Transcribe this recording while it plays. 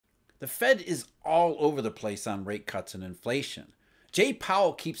The Fed is all over the place on rate cuts and inflation. Jay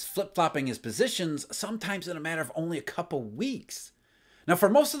Powell keeps flip-flopping his positions, sometimes in a matter of only a couple weeks. Now, for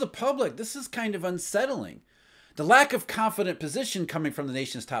most of the public, this is kind of unsettling. The lack of confident position coming from the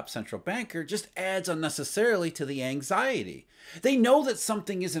nation's top central banker just adds unnecessarily to the anxiety. They know that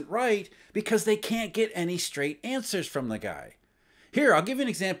something isn't right because they can't get any straight answers from the guy. Here, I'll give you an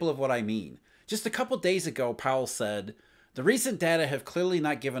example of what I mean. Just a couple days ago, Powell said, "The recent data have clearly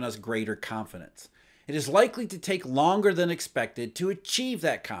not given us greater confidence. It is likely to take longer than expected to achieve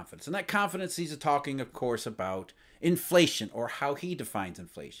that confidence." And that confidence he's talking, of course, about inflation, or how he defines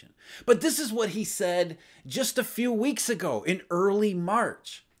inflation. But this is what he said just a few weeks ago in early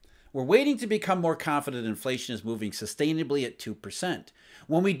March. "We're waiting to become more confident inflation is moving sustainably at 2%.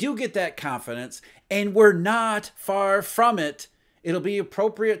 When we do get that confidence, and we're not far from it, it'll be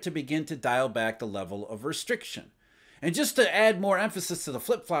appropriate to begin to dial back the level of restriction." And just to add more emphasis to the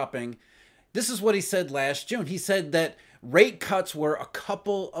flip-flopping, this is what he said last June. He said that rate cuts were a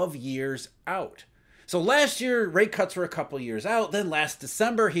couple of years out. So last year, rate cuts were a couple of years out. Then last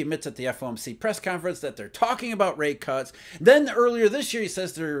December, he admits at the FOMC press conference that they're talking about rate cuts. Then earlier this year, he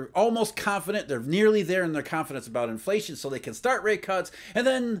says they're almost confident. They're nearly there in their confidence about inflation so they can start rate cuts. And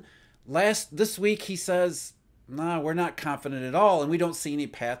then this week, he says, "No, we're not confident at all, and we don't see any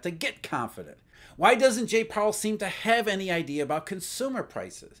path to get confident." Why doesn't Jay Powell seem to have any idea about consumer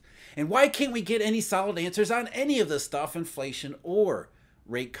prices? And why can't we get any solid answers on any of this stuff, inflation or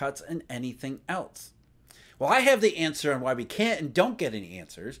rate cuts and anything else? Well, I have the answer on why we can't and don't get any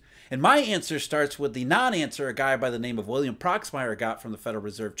answers. And my answer starts with the non-answer a guy by the name of William Proxmire got from the Federal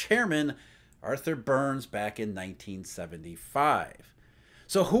Reserve Chairman Arthur Burns back in 1975.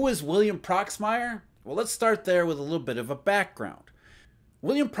 So who is William Proxmire? Well, let's start there with a little bit of a background.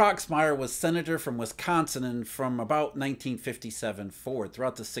 William Proxmire was senator from Wisconsin and from about 1957 forward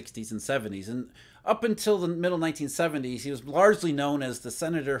throughout the 60s and 70s. And up until the middle 1970s, he was largely known as the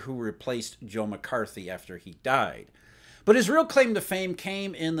senator who replaced Joe McCarthy after he died. But his real claim to fame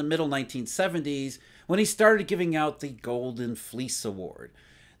came in the middle 1970s when he started giving out the Golden Fleece Award.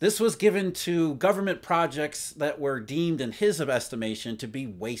 This was given to government projects that were deemed, in his estimation, to be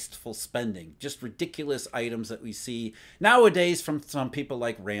wasteful spending. Just ridiculous items that we see nowadays from some people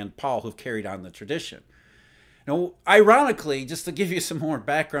like Rand Paul, who've carried on the tradition. Now, ironically, just to give you some more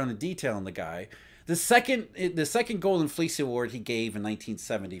background and detail on the guy, the second Golden Fleece Award he gave in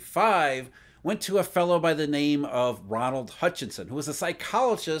 1975 went to a fellow by the name of Ronald Hutchinson, who was a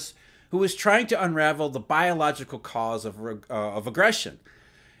psychologist who was trying to unravel the biological cause of aggression.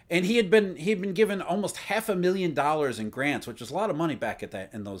 And he had been given almost $500,000 in grants, which was a lot of money back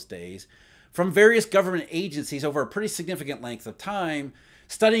in those days, from various government agencies over a pretty significant length of time,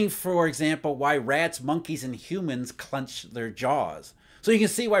 studying, for example, why rats, monkeys, and humans clench their jaws. So you can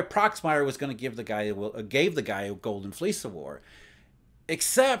see why Proxmire was going to gave the guy a Golden Fleece Award.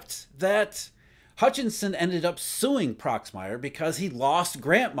 Except that Hutchinson ended up suing Proxmire because he lost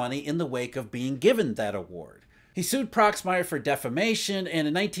grant money in the wake of being given that award. He sued Proxmire for defamation, and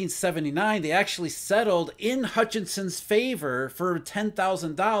in 1979, they actually settled in Hutchinson's favor for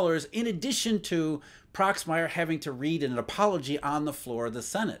 $10,000, in addition to Proxmire having to read an apology on the floor of the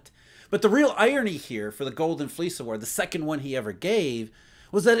Senate. But the real irony here for the Golden Fleece Award, the second one he ever gave,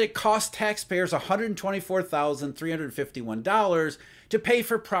 was that it cost taxpayers $124,351 to pay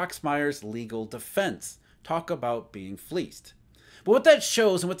for Proxmire's legal defense. Talk about being fleeced. But what that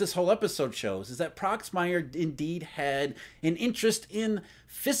shows, and what this whole episode shows, is that Proxmire indeed had an interest in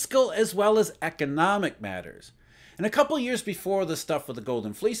fiscal as well as economic matters. And a couple years before the stuff with the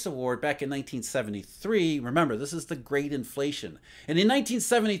Golden Fleece Award, back in 1973, remember, this is the Great Inflation. And in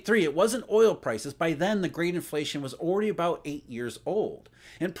 1973, it wasn't oil prices. By then, the Great Inflation was already about 8 years old.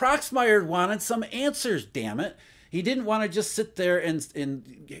 And Proxmire wanted some answers, damn it. He didn't want to just sit there and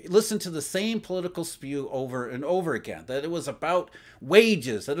listen to the same political spew over and over again, that it was about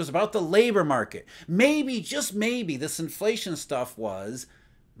wages, that it was about the labor market. Maybe, just maybe, this inflation stuff was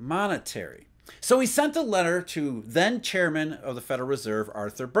monetary. So he sent a letter to then Chairman of the Federal Reserve,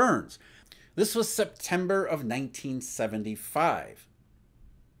 Arthur Burns. This was September of 1975.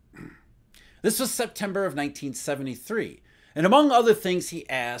 This was September of 1973. And among other things, he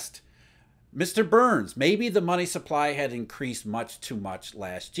asked, "Mr. Burns, maybe the money supply had increased much too much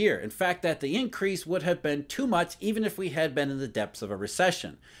last year. In fact, that the increase would have been too much even if we had been in the depths of a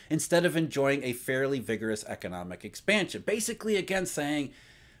recession, instead of enjoying a fairly vigorous economic expansion." Basically, again, saying,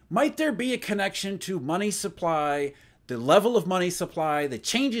 might there be a connection to money supply, the level of money supply, the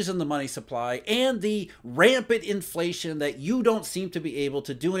changes in the money supply, and the rampant inflation that you don't seem to be able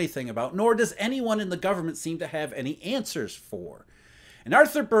to do anything about, nor does anyone in the government seem to have any answers for? And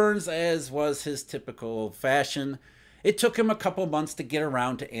Arthur Burns, as was his typical fashion, it took him a couple months to get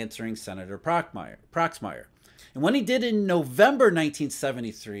around to answering Senator Proxmire. And when he did in November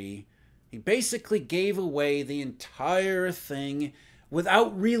 1973, he basically gave away the entire thing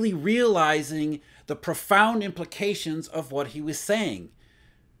without really realizing the profound implications of what he was saying.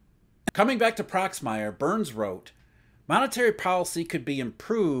 Coming back to Proxmire, Burns wrote, "Monetary policy could be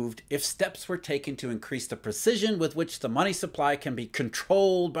improved if steps were taken to increase the precision with which the money supply can be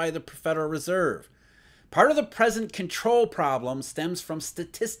controlled by the Federal Reserve. Part of the present control problem stems from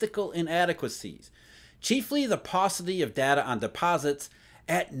statistical inadequacies, chiefly the paucity of data on deposits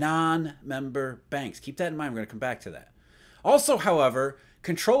at non-member banks." Keep that in mind, we're going to come back to that. Also, however,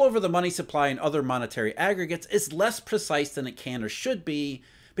 control over the money supply and other monetary aggregates is less precise than it can or should be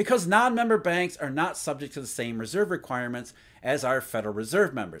because non-member banks are not subject to the same reserve requirements as our Federal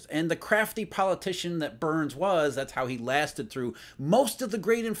Reserve members. And the crafty politician that Burns was, that's how he lasted through most of the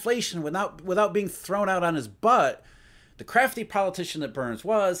great inflation without being thrown out on his butt. The crafty politician that Burns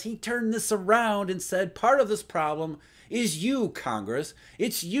was, he turned this around and said, part of this problem is you, Congress.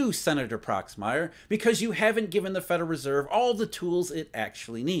 It's you, Senator Proxmire, because you haven't given the Federal Reserve all the tools it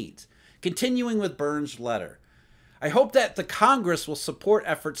actually needs. Continuing with Burns' letter, "I hope that the Congress will support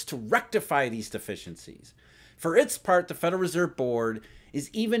efforts to rectify these deficiencies. For its part, the Federal Reserve Board is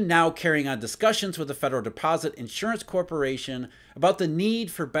even now carrying on discussions with the Federal Deposit Insurance Corporation about the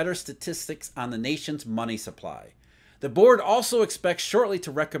need for better statistics on the nation's money supply. The board also expects shortly to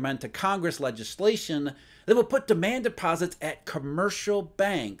recommend to Congress legislation that will put demand deposits at commercial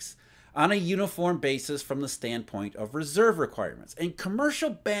banks on a uniform basis from the standpoint of reserve requirements." And commercial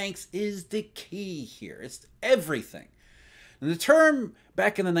banks is the key here. It's everything. And the term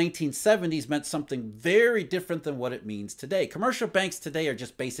back in the 1970s meant something very different than what it means today. Commercial banks today are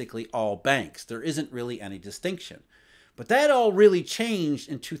just basically all banks. There isn't really any distinction. But that all really changed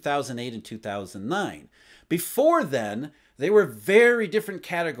in 2008 and 2009. Before then, they were very different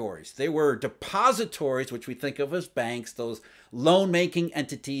categories. They were depositories, which we think of as banks, those loan-making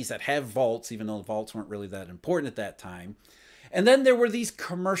entities that have vaults, even though vaults weren't really that important at that time. And then there were these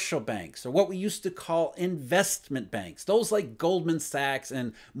commercial banks, or what we used to call investment banks, those like Goldman Sachs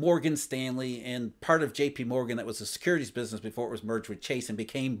and Morgan Stanley and part of JP Morgan that was a securities business before it was merged with Chase and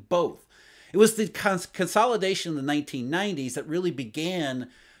became both. It was the consolidation in the 1990s that really began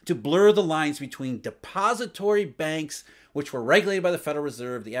to blur the lines between depository banks, which were regulated by the Federal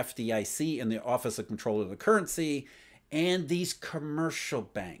Reserve, the FDIC, and the Office of Control of the Currency, and these commercial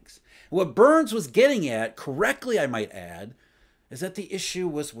banks. What Burns was getting at, correctly I might add, is that the issue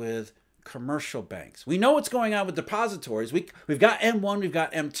was with commercial banks. We know what's going on with depositories. We've got M1, we've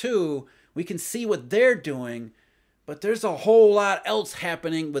got M2. We can see what they're doing, but there's a whole lot else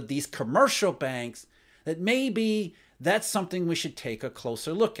happening with these commercial banks that maybe that's something we should take a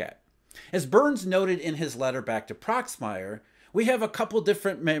closer look at. As Burns noted in his letter back to Proxmire, we have a couple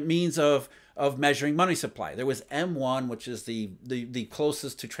different means of measuring money supply. There was M1, which is the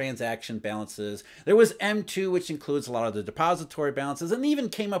closest to transaction balances. There was M2, which includes a lot of the depository balances, and even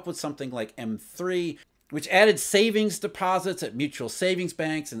came up with something like M3, which added savings deposits at mutual savings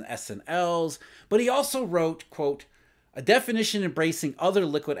banks and S&Ls. But he also wrote, quote, "A definition embracing other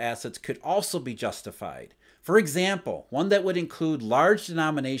liquid assets could also be justified. For example, one that would include large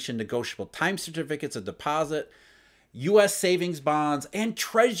denomination negotiable time certificates of deposit, U.S. savings bonds, and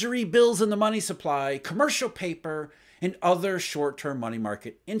treasury bills in the money supply, commercial paper, and other short-term money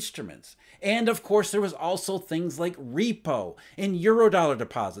market instruments." And of course, there was also things like repo and Eurodollar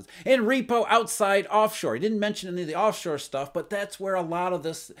deposits and repo outside offshore. He didn't mention any of the offshore stuff, but that's where a lot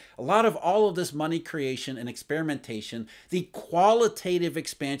of all of this money creation and experimentation, the qualitative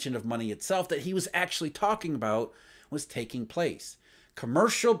expansion of money itself that he was actually talking about, was taking place.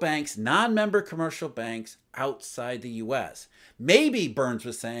 Commercial banks, non-member commercial banks outside the U.S. Maybe, Burns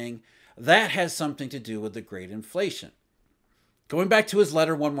was saying, that has something to do with the great inflation. Going back to his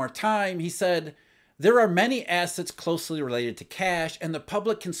letter one more time, he said, "There are many assets closely related to cash, and the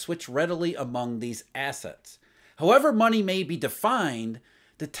public can switch readily among these assets. However money may be defined,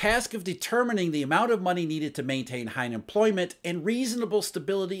 the task of determining the amount of money needed to maintain high employment and reasonable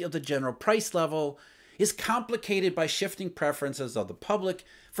stability of the general price level is complicated by shifting preferences of the public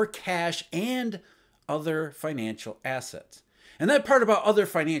for cash and other financial assets." And that part about other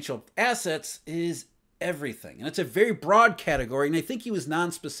financial assets is everything. And it's a very broad category, and I think he was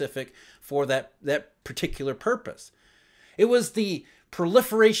non-specific for that particular purpose. It was the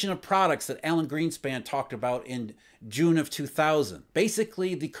proliferation of products that Alan Greenspan talked about in June of 2000.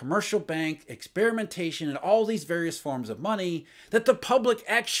 Basically, the commercial bank experimentation and all these various forms of money that the public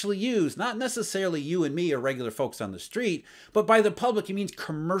actually use, not necessarily you and me or regular folks on the street, but by the public, it means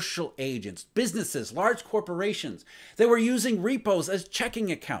commercial agents, businesses, large corporations. They were using repos as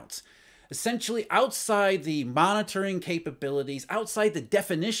checking accounts, essentially outside the monitoring capabilities, outside the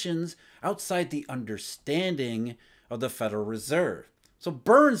definitions, outside the understanding of the Federal Reserve. So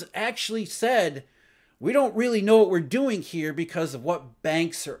Burns actually said, we don't really know what we're doing here because of what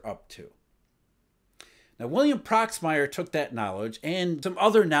banks are up to. Now, William Proxmire took that knowledge and some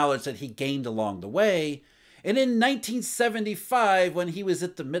other knowledge that he gained along the way, and in 1975, when he was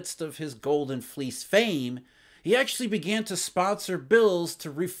at the midst of his Golden Fleece fame, he actually began to sponsor bills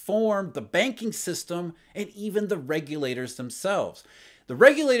to reform the banking system and even the regulators themselves. The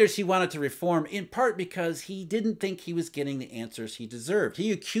regulators he wanted to reform in part because he didn't think he was getting the answers he deserved.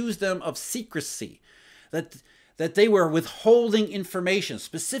 He accused them of secrecy, that they were withholding information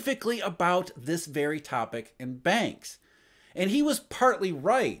specifically about this very topic in banks. And he was partly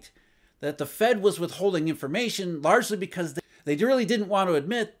right that the Fed was withholding information largely because they really didn't want to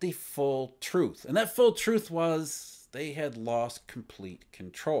admit the full truth. And that full truth was they had lost complete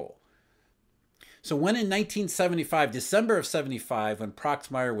control. So when in 1975, December of 75, when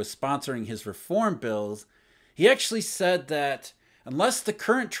Proxmire was sponsoring his reform bills, he actually said that unless the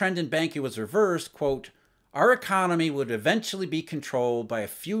current trend in banking was reversed, quote, our economy would eventually be controlled by a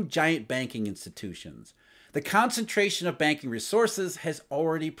few giant banking institutions. The concentration of banking resources has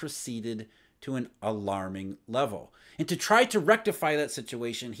already proceeded to an alarming level. And to try to rectify that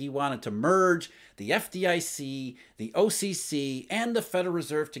situation, he wanted to merge the FDIC, the OCC, and the Federal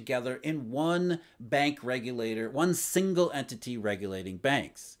Reserve together in one bank regulator, one single entity regulating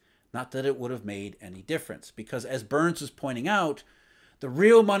banks. Not that it would have made any difference, because as Burns was pointing out, the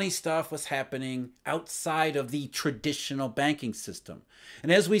real money stuff was happening outside of the traditional banking system.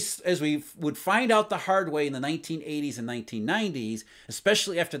 And as we would find out the hard way in the 1980s and 1990s,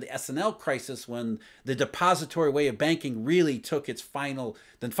 especially after the S&L crisis, when the depository way of banking really took its final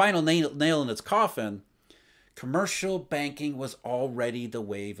nail in its coffin, commercial banking was already the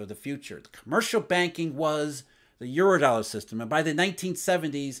wave of the future. The commercial banking was the Eurodollar system. And by the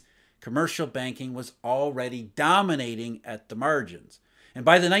 1970s, commercial banking was already dominating at the margins. And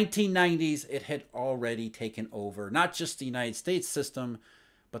by the 1990s, it had already taken over not just the United States system,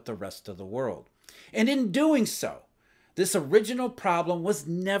 but the rest of the world. And in doing so, this original problem was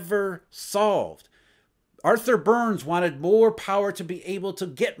never solved. Arthur Burns wanted more power to be able to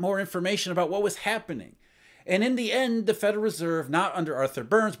get more information about what was happening. And in the end, the Federal Reserve, not under Arthur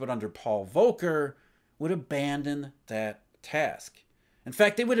Burns, but under Paul Volcker, would abandon that task. In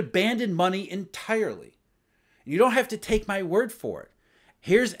fact, they would abandon money entirely. You don't have to take my word for it.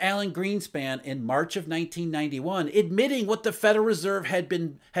 Here's Alan Greenspan in March of 1991 admitting what the Federal Reserve had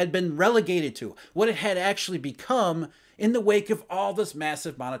been relegated to, what it had actually become in the wake of all this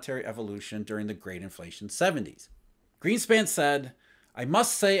massive monetary evolution during the Great Inflation 70s. Greenspan said, I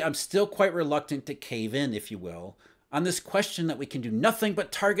must say I'm still quite reluctant to cave in, if you will, on this question that we can do nothing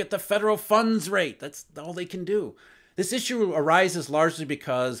but target the federal funds rate. That's all they can do. This issue arises largely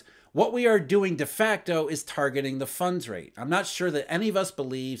because what we are doing de facto is targeting the funds rate. I'm not sure that any of us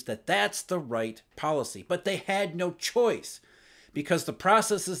believes that that's the right policy, but they had no choice because the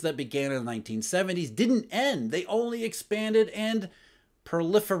processes that began in the 1970s didn't end. They only expanded and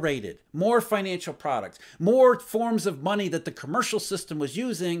proliferated. More financial products, more forms of money that the commercial system was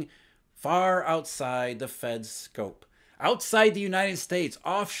using far outside the Fed's scope. Outside the United States,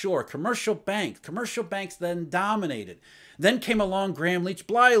 offshore, commercial banks then dominated. Then came along Gramm-Leach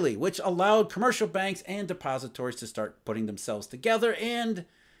Bliley, which allowed commercial banks and depositories to start putting themselves together, and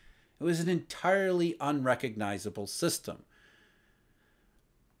it was an entirely unrecognizable system.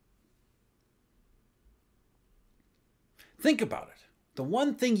 Think about it. The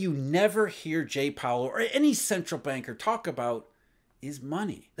one thing you never hear Jay Powell or any central banker talk about is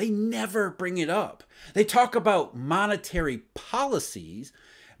money. They never bring it up. They talk about monetary policies,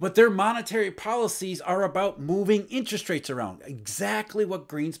 but their monetary policies are about moving interest rates around. Exactly what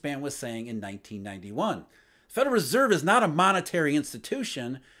Greenspan was saying in 1991. The Federal Reserve is not a monetary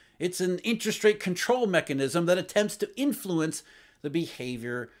institution. It's an interest rate control mechanism that attempts to influence the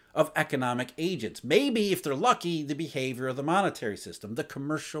behavior of economic agents. Maybe, if they're lucky, the behavior of the monetary system, the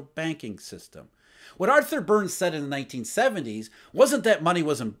commercial banking system. What Arthur Burns said in the 1970s wasn't that money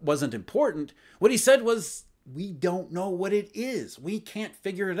wasn't important. What he said was, we don't know what it is. We can't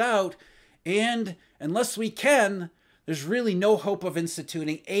figure it out. And unless we can, there's really no hope of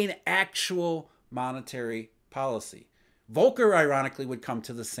instituting an actual monetary policy. Volcker, ironically, would come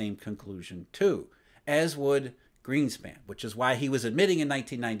to the same conclusion too, as would Greenspan, which is why he was admitting in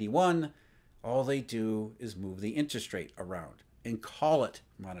 1991, all they do is move the interest rate around and call it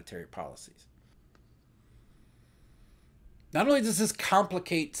monetary policies. Not only does this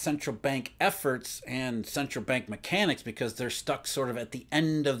complicate central bank efforts and central bank mechanics because they're stuck sort of at the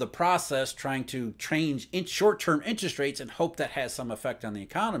end of the process trying to change short-term interest rates and hope that has some effect on the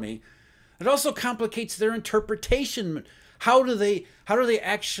economy, it also complicates their interpretation. How do they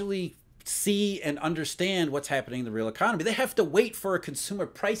actually see and understand what's happening in the real economy? They have to wait for a consumer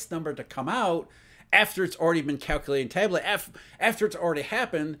price number to come out after it's already been calculated and tabulated, after it's already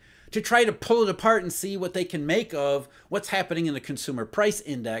happened, to try to pull it apart and see what they can make of what's happening in the consumer price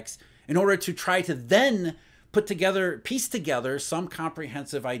index in order to try to then piece together some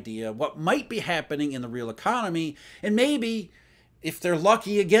comprehensive idea of what might be happening in the real economy. And maybe, if they're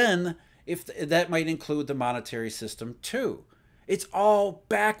lucky again, if that might include the monetary system too. It's all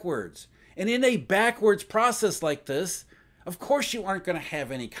backwards. And in a backwards process like this, of course you aren't going to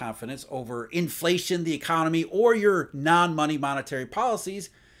have any confidence over inflation, the economy, or your non-money monetary policies,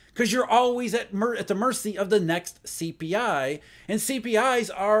 because you're always at the mercy of the next CPI. And CPIs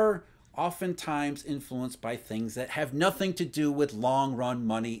are oftentimes influenced by things that have nothing to do with long-run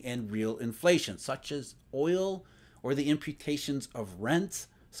money and real inflation, such as oil or the imputations of rent,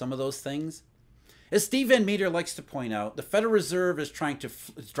 some of those things. As Steve Van Meter likes to point out, the Federal Reserve is trying to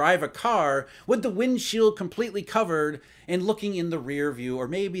drive a car with the windshield completely covered and looking in the rear view or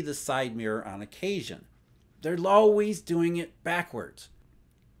maybe the side mirror on occasion. They're always doing it backwards.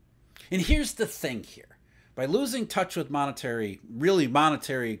 And here's the thing here. By losing touch with monetary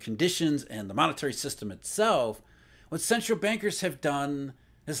conditions and the monetary system itself, what central bankers have done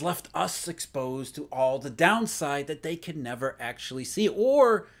has left us exposed to all the downside that they can never actually see,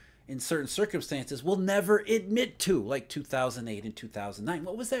 or in certain circumstances will never admit to, like 2008 and 2009.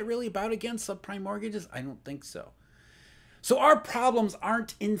 What was that really about again? Subprime mortgages? I don't think so. So our problems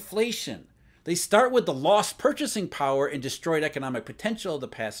aren't inflation. They start with the lost purchasing power and destroyed economic potential of the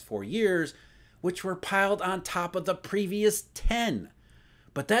past 4 years, which were piled on top of the previous 10.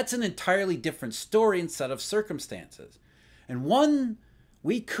 But that's an entirely different story and set of circumstances, and one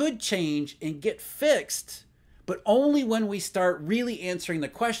we could change and get fixed, but only when we start really answering the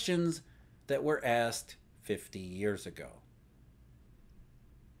questions that were asked 50 years ago.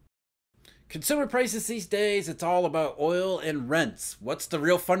 Consumer prices these days, it's all about oil and rents. What's the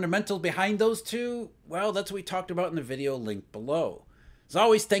real fundamental behind those two? Well, that's what we talked about in the video linked below. As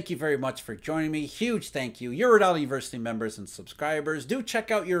always, thank you very much for joining me. Huge thank you. Eurodollar University members and subscribers. Do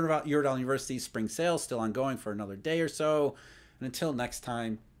check out Eurodollar University's spring sale, still ongoing for another day or so. And until next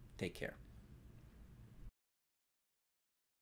time, take care.